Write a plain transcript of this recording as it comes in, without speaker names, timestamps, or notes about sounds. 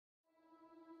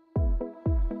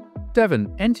Devin,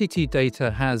 NTT Data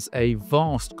has a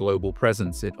vast global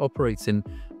presence. It operates in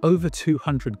over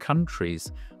 200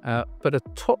 countries, but a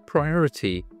top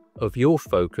priority of your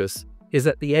focus is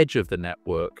at the edge of the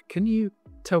network. Can you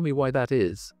tell me why that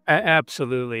is?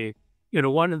 Absolutely.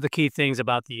 One of the key things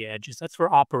about the edge is that's where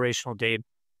operational data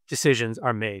decisions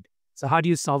are made. So how do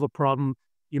you solve a problem?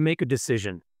 You make a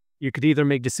decision. You could either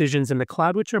make decisions in the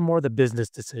cloud, which are more the business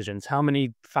decisions. How many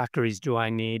factories do I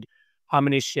need? How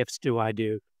many shifts do I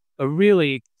do? But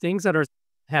really, things that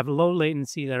have low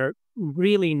latency that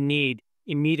really need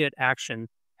immediate action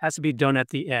has to be done at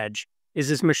the edge. Is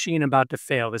this machine about to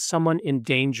fail? Is someone in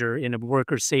danger in a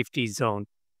worker safety zone?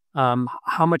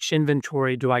 How much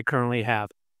inventory do I currently have?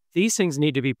 These things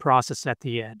need to be processed at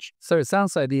the edge. So it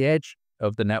sounds like the edge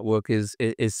of the network is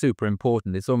super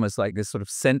important. It's almost like this sort of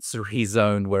sensory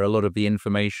zone where a lot of the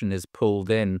information is pulled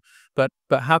in. But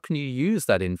how can you use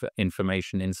that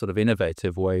information in sort of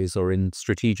innovative ways or in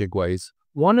strategic ways?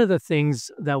 One of the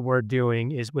things that we're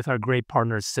doing is with our great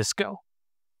partner Cisco,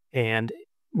 and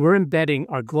we're embedding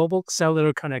our global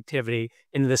cellular connectivity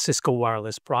into the Cisco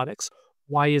wireless products.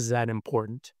 Why is that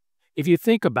important? If you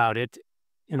think about it,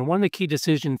 one of the key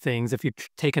decision things, if you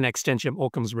take an extension of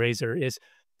Occam's razor, is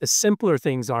the simpler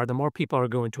things are, the more people are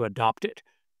going to adopt it.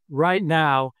 Right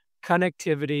now,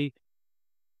 connectivity,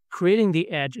 creating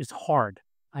the edge is hard.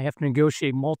 I have to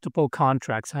negotiate multiple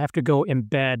contracts. I have to go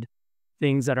embed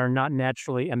things that are not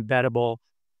naturally embeddable.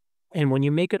 And when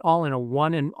you make it all in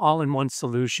all-in-one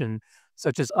solution,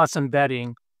 such as us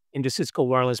embedding into Cisco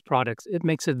wireless products, it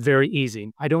makes it very easy.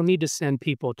 I don't need to send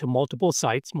people to multiple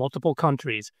sites, multiple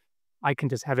countries. I can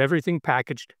just have everything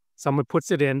packaged. Someone puts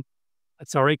it in.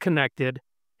 It's already connected.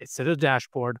 It's to the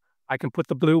dashboard. I can put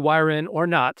the blue wire in or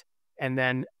not. And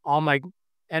then all my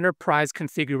enterprise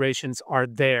configurations are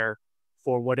there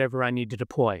for whatever I need to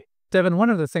deploy. Devin, one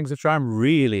of the things which I'm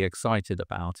really excited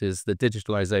about is the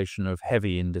digitalization of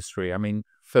heavy industry. I mean,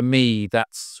 for me,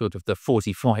 that's sort of the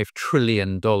 $45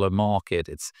 trillion market.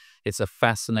 It's a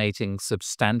fascinating,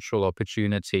 substantial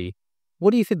opportunity.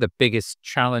 What do you think the biggest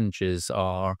challenges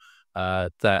are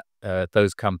that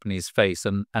those companies face,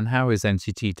 and how is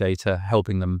NTT Data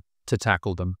helping them to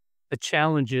tackle them? The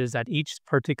challenges that each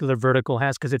particular vertical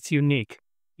has, because it's unique.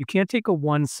 You can't take a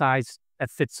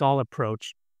one-size-that-fits-all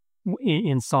approach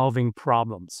in solving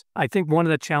problems. I think one of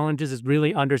the challenges is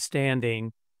really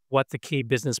understanding what the key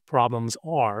business problems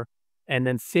are and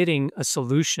then fitting a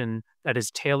solution that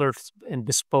is tailored and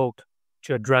bespoke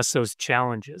to address those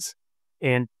challenges.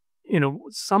 And,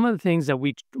 some of the things that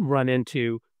we run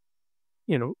into,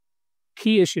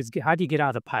 key issues, how do you get out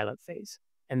of the pilot phase?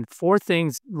 And four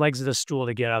things, legs of the stool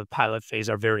to get out of the pilot phase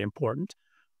are very important.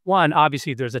 One,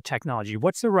 obviously, there's a technology.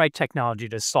 What's the right technology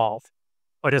to solve?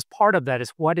 But as part of that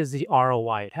is, what is the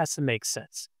ROI? It has to make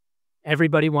sense.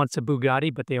 Everybody wants a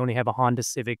Bugatti, but they only have a Honda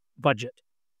Civic budget.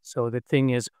 So the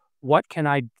thing is, what can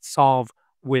I solve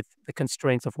with the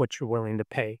constraints of what you're willing to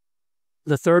pay?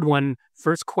 The third one,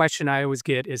 first question I always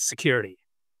get is security.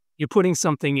 You're putting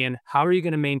something in, how are you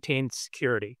going to maintain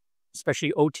security,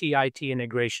 especially OT-IT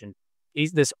integration?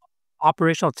 This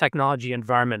operational technology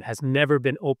environment has never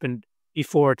been opened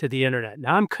before to the internet.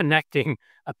 Now I'm connecting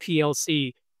a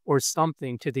PLC or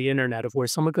something to the internet of where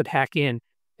someone could hack in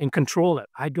and control it.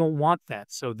 I don't want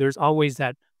that. So there's always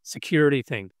that security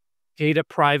thing, data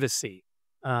privacy.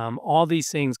 All these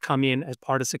things come in as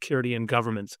part of security and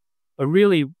governance. But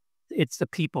really, it's the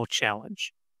people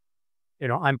challenge.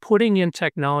 I'm putting in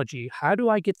technology. How do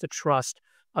I get the trust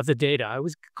of the data?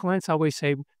 Clients always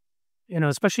say,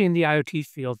 especially in the IoT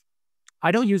field,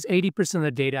 I don't use 80% of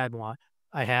the data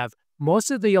I have.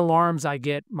 Most of the alarms I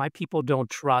get, my people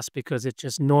don't trust because it's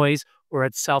just noise or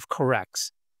it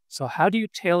self-corrects. So how do you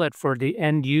tailor it for the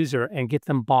end user and get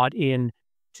them bought in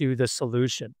to the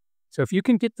solution? So if you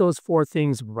can get those four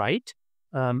things right,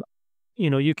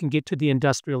 you can get to the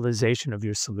industrialization of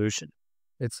your solution.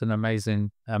 It's an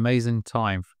amazing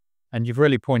time. And you've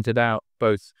really pointed out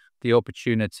both the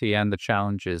opportunity and the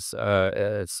challenges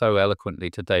so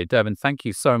eloquently today. Devin, thank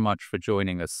you so much for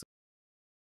joining us.